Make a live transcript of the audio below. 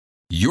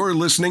You're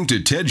listening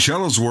to Ted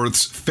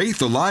Shuttlesworth's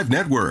Faith Alive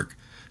Network,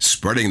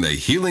 spreading the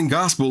healing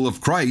gospel of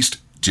Christ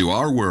to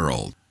our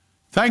world.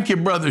 Thank you,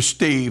 Brother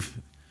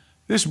Steve.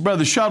 This is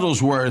Brother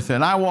Shuttlesworth,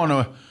 and I want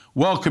to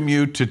welcome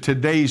you to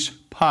today's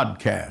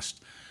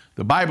podcast.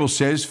 The Bible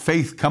says,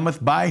 faith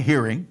cometh by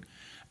hearing,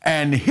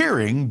 and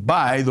hearing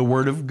by the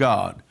Word of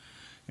God.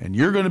 And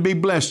you're going to be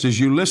blessed as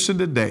you listen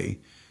today.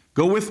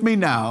 Go with me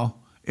now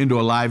into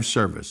a live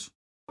service.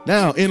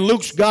 Now, in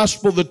Luke's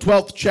Gospel, the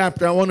 12th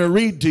chapter, I want to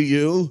read to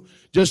you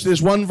just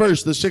this one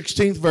verse, the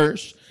 16th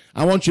verse.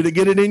 I want you to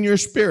get it in your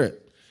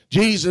spirit.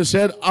 Jesus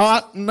said,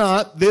 ought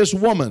not this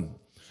woman,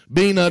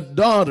 being a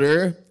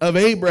daughter of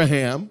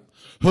Abraham,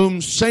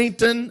 whom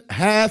Satan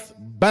hath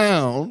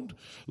bound,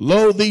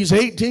 lo, these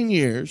 18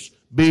 years,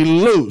 be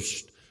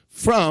loosed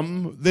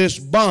from this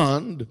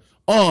bond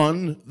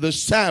on the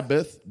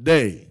Sabbath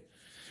day?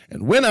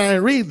 And when I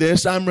read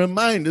this, I'm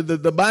reminded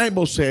that the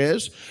Bible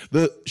says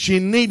that she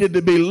needed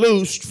to be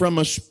loosed from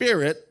a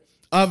spirit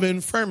of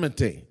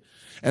infirmity.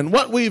 And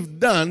what we've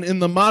done in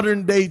the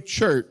modern day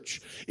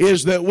church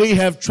is that we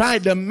have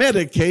tried to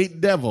medicate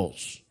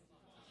devils.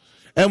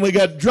 And we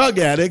got drug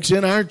addicts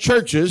in our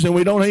churches, and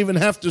we don't even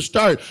have to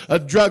start a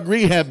drug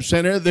rehab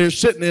center. They're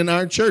sitting in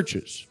our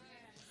churches.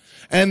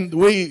 And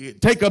we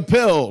take a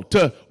pill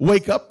to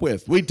wake up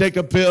with. We take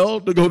a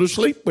pill to go to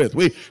sleep with.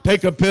 We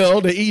take a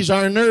pill to ease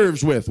our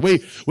nerves with.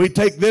 We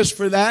take this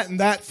for that and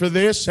that for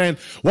this. And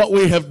what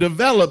we have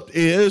developed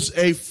is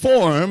a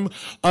form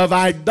of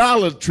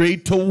idolatry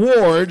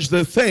towards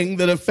the thing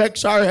that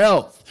affects our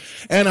health.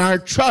 And our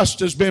trust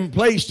has been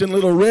placed in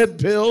little red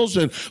pills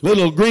and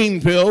little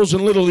green pills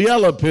and little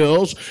yellow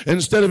pills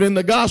instead of in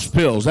the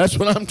gospel pills. That's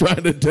what I'm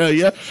trying to tell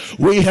you.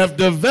 We have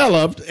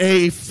developed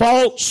a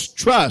false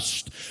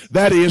trust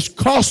that is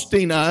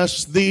costing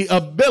us the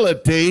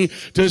ability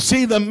to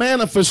see the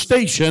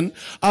manifestation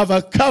of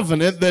a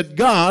covenant that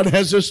God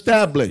has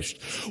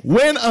established.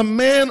 When a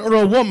man or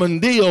a woman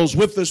deals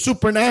with the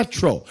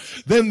supernatural,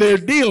 then they're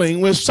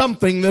dealing with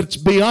something that's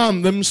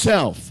beyond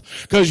themselves.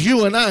 Because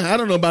you and I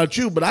don't know about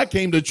you, but I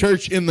came to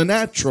church in the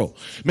natural.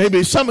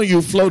 Maybe some of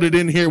you floated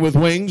in here with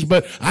wings,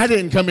 but I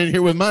didn't come in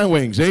here with my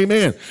wings.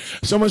 Amen.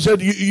 Someone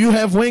said, you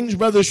have wings,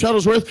 Brother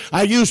Shuttlesworth?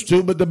 I used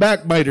to, but the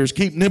backbiters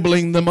keep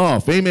nibbling them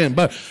off. Amen.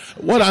 But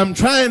what I'm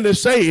trying to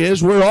say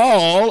is we're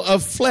all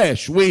of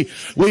flesh. We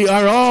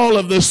are all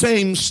of the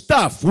same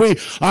stuff. We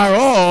are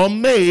all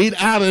made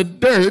out of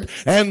dirt,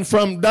 and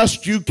from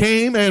dust you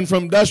came, and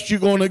from dust you're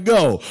going to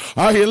go.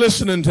 Are you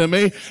listening to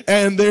me?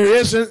 And there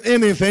isn't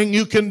anything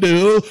you can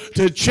do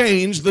to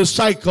change the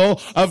cycle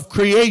of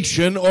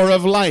creation or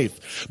of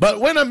life.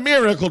 But when a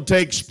miracle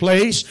takes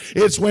place,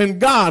 it's when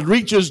God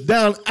reaches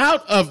down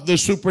out of the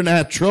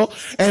supernatural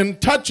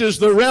and touches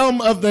the realm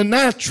of the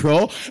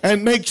natural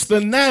and makes the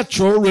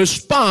natural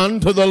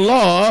respond to the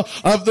law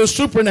of the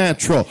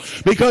supernatural.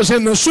 Because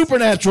in the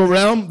supernatural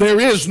realm, there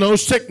is no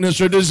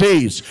sickness or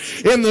disease.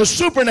 In the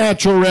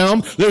supernatural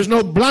realm, there's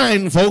no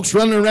blind folks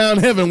running around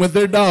heaven with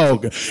their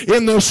dog.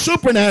 In the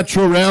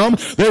supernatural realm,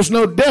 there's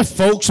no deaf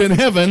folks in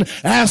heaven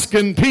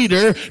asking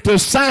Peter to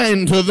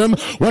sign to them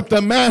what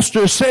the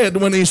master said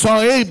when he saw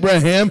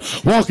Abraham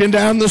walking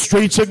down the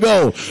streets of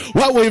gold.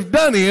 What we've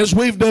done is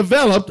we've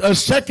developed a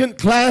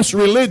second-class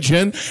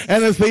religion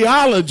and a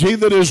theology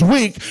that is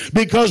weak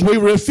because we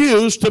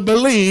refuse to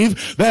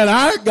believe that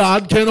our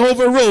God can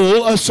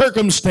overrule a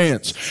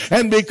circumstance.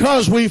 And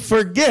because we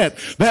forget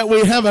that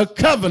we have a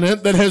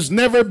covenant that has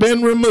never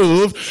been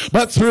removed,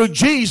 but through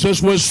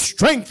Jesus was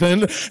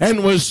strengthened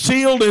and was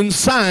sealed and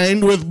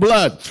signed with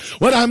blood.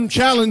 What I'm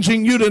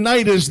challenging you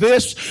tonight is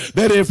this,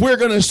 that if we're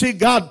going to see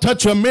God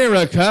touch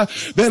America,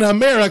 then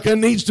America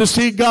needs to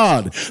see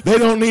God. They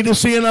don't need to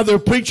see another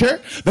preacher.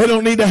 They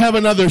don't need to have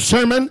another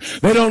sermon.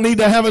 They don't need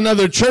to have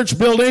another church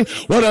building.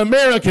 What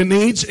America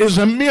needs is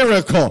a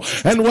miracle.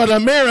 And what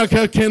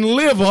America can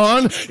live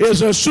on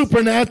is a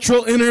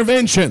supernatural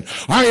intervention.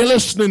 Are you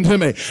listening to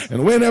me?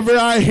 And whenever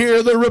I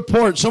hear the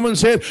report, someone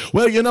said,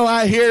 well, you know,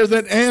 I hear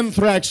that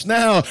anthrax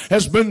now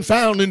has been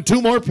found in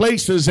 2 more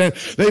places, and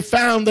they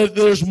found that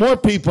there's more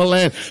people,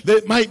 and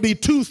there might be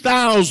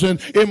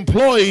 2,000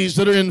 employees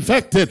that are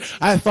infected.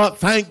 I thought,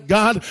 thank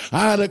God, I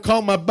had to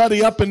call my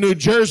buddy up in New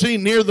Jersey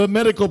near the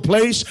medical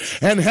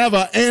place and have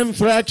an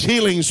anthrax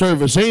healing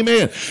service.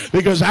 Amen.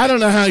 Because I don't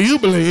know how you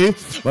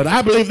believe, but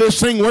I believe this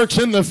thing works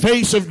in the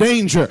face of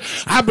danger.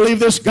 I believe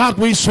this God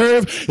we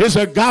serve is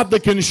a God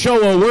that can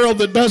show a world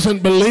that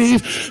doesn't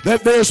believe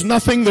that there's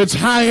nothing that's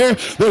higher,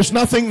 there's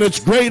nothing that's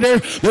greater,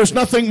 there's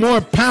nothing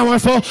more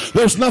powerful,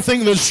 there's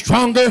nothing that's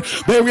stronger.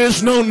 There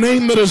is no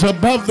name that is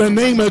above the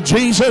name of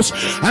Jesus.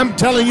 I'm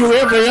telling you,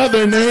 every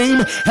other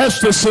name has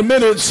to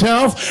submit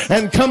itself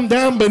and come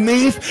down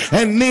beneath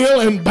and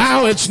kneel and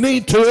bow its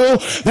knee to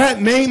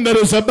that name that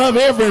is above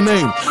every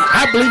name.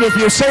 I believe if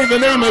you say the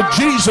name of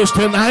Jesus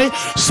tonight,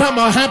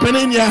 something will happen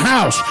in your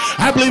house.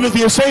 I believe if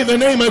you say the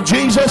name of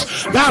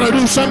Jesus, God will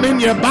do something in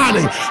your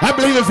body. I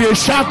believe if you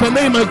shout the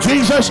name of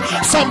Jesus,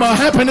 something will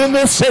happen in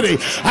this city.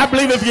 I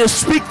believe if you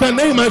speak the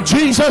name of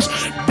Jesus,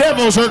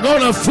 devils are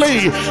going to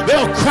flee.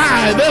 They'll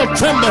cry, they'll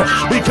tremble,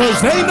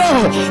 because they we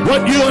know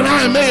what you and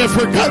I may have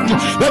forgotten,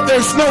 that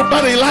there's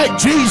nobody like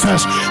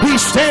Jesus. He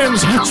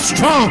stands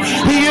strong.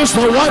 He is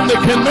the one that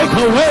can make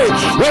a way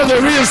where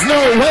there is no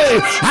way.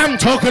 I'm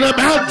talking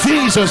about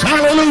Jesus.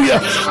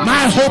 Hallelujah.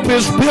 My hope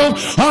is built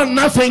on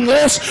nothing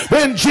less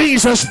than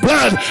Jesus'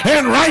 blood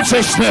and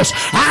righteousness.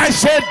 I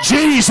said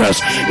Jesus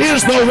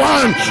is the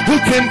one who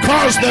can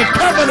cause the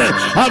covenant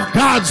of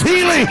God's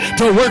healing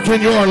to work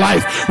in your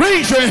life.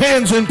 Raise your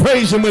hands and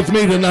praise him with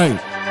me tonight.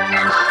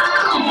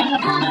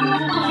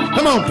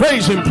 Come on,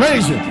 praise him,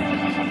 praise him.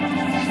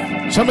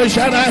 Somebody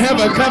shout, I have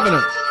a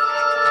covenant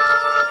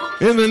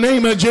in the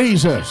name of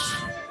Jesus.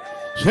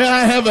 Say,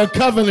 I have a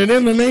covenant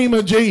in the name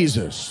of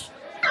Jesus.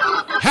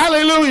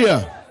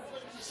 Hallelujah.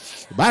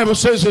 The Bible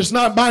says it's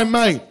not by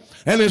might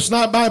and it's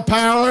not by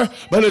power,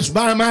 but it's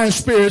by my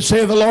spirit,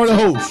 saith the Lord of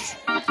hosts.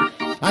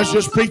 I was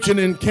just preaching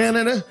in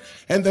Canada,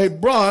 and they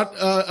brought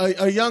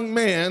a young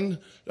man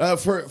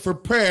for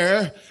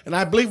prayer, and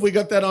I believe we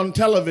got that on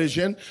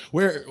television,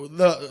 where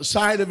the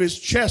side of his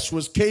chest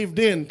was caved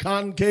in,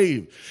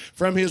 concave.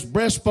 From his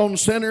breastbone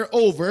center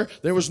over,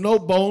 there was no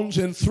bones,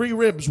 and 3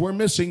 ribs were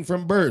missing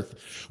from birth.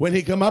 When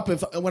he come up,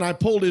 when I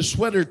pulled his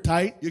sweater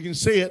tight, you can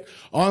see it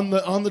on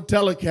the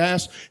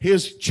telecast,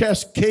 his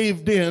chest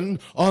caved in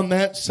on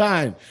that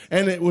side,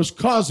 and it was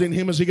causing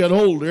him, as he got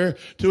older,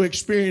 to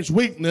experience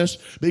weakness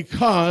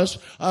because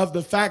of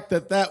the fact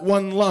that that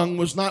one lung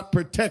was not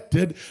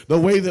protected the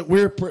way that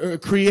we're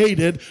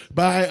created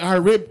by our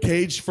rib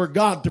cage for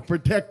God to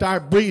protect our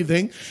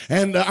breathing,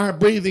 and our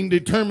breathing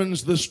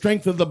determines the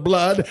strength of the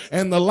blood,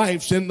 and the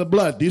life's in the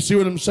blood. Do you see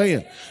what I'm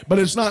saying? But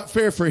it's not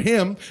fair for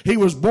him. He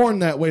was born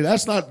that way.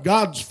 That's not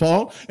God's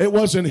fault. It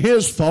wasn't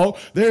his fault.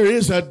 There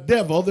is a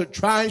devil that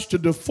tries to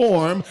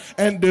deform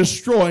and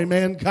destroy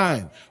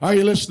mankind. Are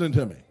you listening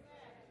to me?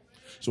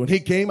 So when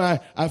he came, I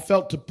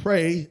felt to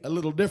pray a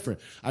little different.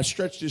 I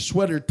stretched his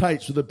sweater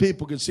tight so the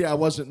people could see I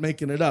wasn't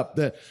making it up,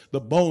 that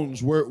the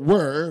bones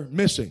were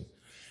missing.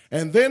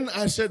 And then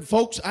I said,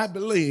 folks, I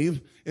believe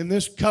in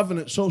this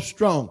covenant so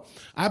strong.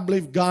 I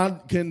believe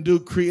God can do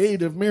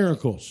creative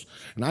miracles.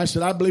 And I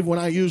said, I believe when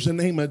I use the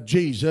name of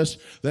Jesus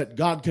that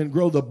God can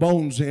grow the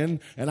bones in,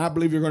 and I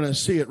believe you're going to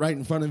see it right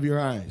in front of your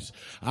eyes.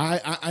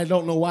 I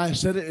don't know why I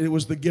said it. It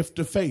was the gift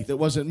of faith. It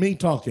wasn't me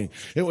talking.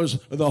 It was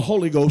the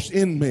Holy Ghost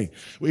in me.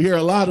 We hear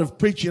a lot of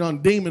preaching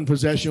on demon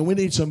possession. We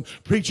need some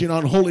preaching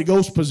on Holy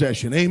Ghost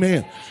possession.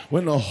 Amen.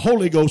 When the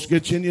Holy Ghost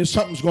gets in you,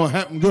 something's going to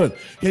happen good.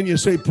 Can you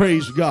say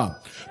praise God?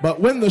 But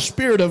when the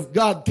Spirit of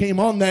God came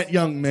on that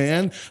young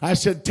man, I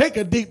said, take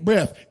a deep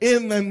breath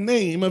in the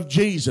name of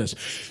Jesus.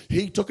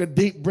 He took a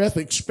deep breath,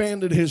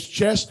 expanded his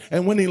chest,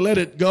 and when he let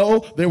it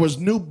go, there was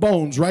new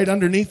bones right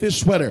underneath his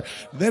sweater.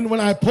 Then when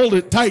I pulled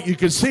it tight, you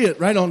could see it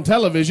right on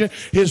television.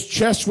 His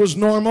chest was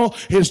normal.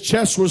 His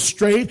chest was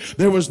straight.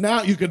 There was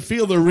now, you could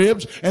feel the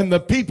ribs, and the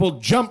people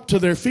jumped to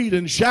their feet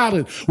and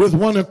shouted with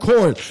one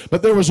accord.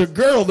 But there was a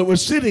girl that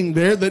was sitting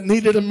there that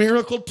needed a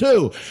miracle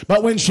too.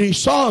 But when she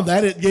saw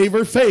that, it gave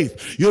her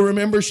faith. You'll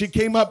remember she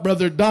came up,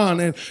 Brother Don,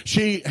 and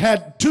she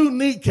had 2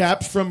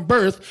 kneecaps from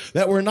birth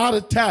that were not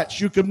attached.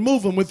 You could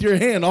move them with your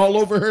hand all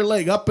over her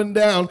leg, up and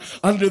down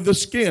under the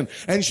skin.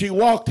 And she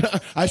walked,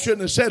 I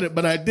shouldn't have said it,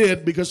 but I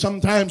did, because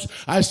sometimes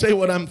I say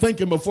what I'm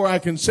thinking before I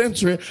can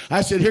censor it.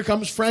 I said, here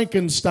comes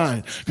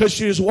Frankenstein, because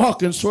she was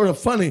walking sort of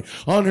funny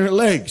on her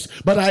legs.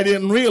 But I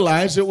didn't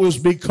realize it was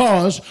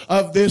because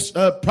of this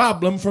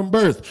problem from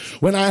birth.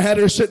 When I had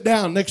her sit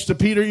down next to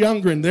Peter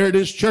Youngren there at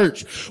his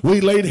church,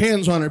 we laid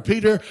hands on her.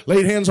 Peter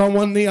laid hands on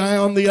one knee, I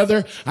on the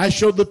other. I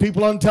showed the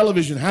people on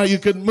television how you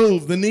could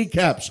move the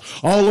kneecaps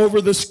all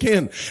over the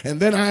skin. And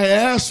then I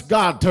asked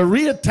God to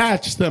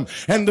reattach them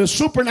and to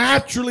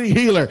supernaturally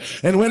heal her.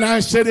 And when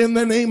I said in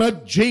the name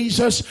of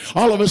Jesus,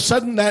 all of a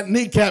sudden that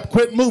kneecap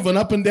quit moving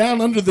up and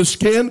down under the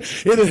skin.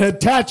 It had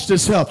attached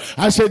itself.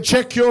 I said,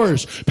 check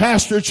yours.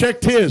 Pastor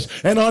checked his.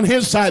 And on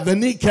his side, the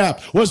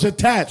kneecap was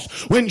attached.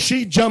 When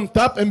she jumped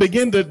up and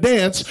began to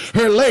dance,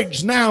 her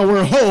legs now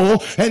were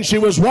whole, and she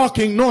was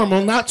walking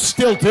normal, not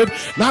stilted,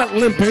 not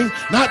limping,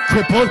 not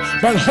crippled,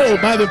 but whole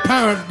by the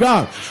power of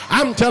God.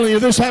 I'm telling you,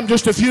 this happened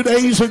just a few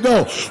days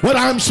ago. What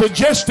I'm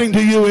suggesting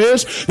to you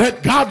is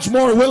that God's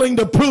more willing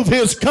to prove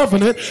his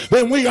covenant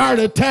than we are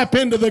to tap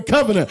into the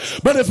covenant.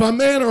 But if a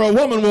man or a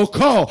woman will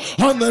call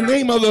on the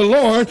name of the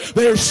Lord,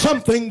 there's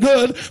something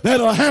good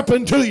that'll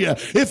happen to you.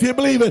 If you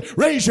believe it,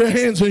 raise your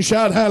hands and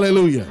shout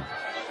hallelujah.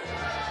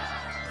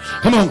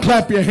 Come on,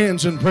 clap your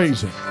hands and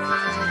praise him.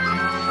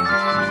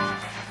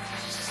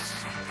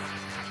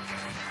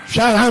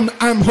 Shout,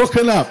 I'm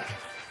hooking up.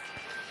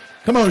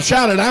 Come on,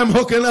 shout it, I'm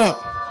hooking up.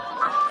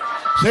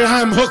 Say,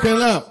 I'm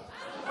hooking up.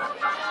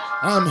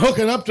 I'm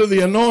hooking up to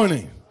the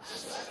anointing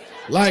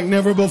like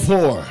never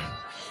before,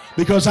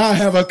 because I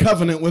have a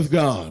covenant with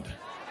God.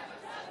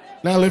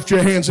 Now lift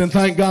your hands and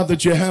thank God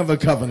that you have a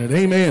covenant.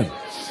 Amen.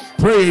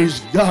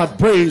 Praise God,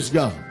 praise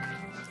God.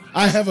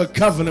 I have a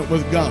covenant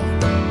with God.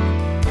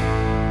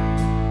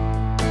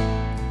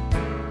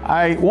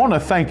 I want to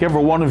thank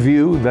every one of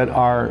you that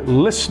are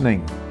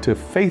listening to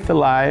Faith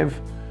Alive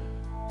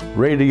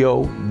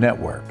Radio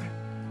Network.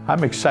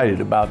 I'm excited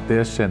about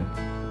this, and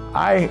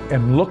I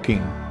am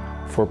looking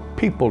for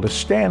people to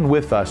stand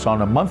with us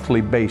on a monthly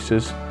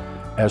basis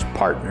as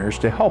partners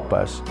to help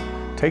us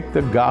take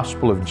the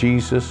gospel of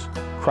Jesus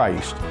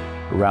Christ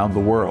around the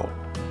world.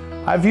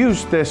 I've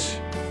used this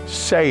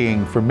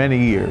saying for many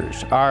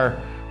years. Our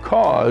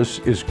cause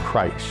is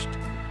Christ.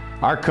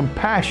 Our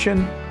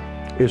compassion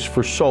is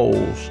for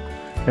souls,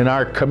 and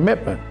our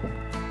commitment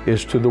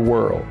is to the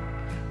world.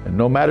 And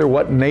no matter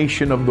what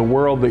nation of the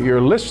world that you're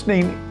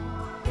listening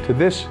to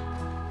this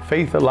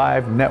Faith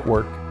Alive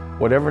network,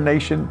 whatever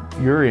nation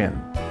you're in,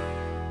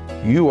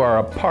 you are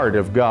a part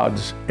of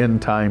God's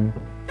end time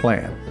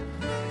plan.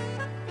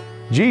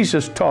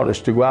 Jesus taught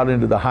us to go out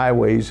into the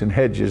highways and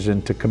hedges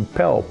and to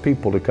compel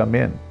people to come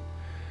in.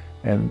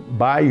 And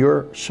by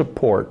your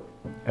support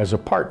as a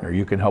partner,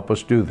 you can help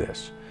us do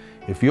this.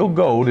 If you'll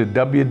go to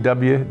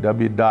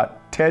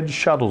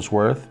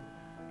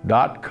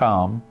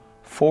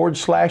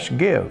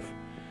www.tedshuttlesworth.com/give,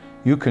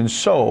 you can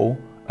sow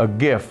a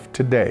gift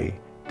today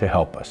to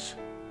help us.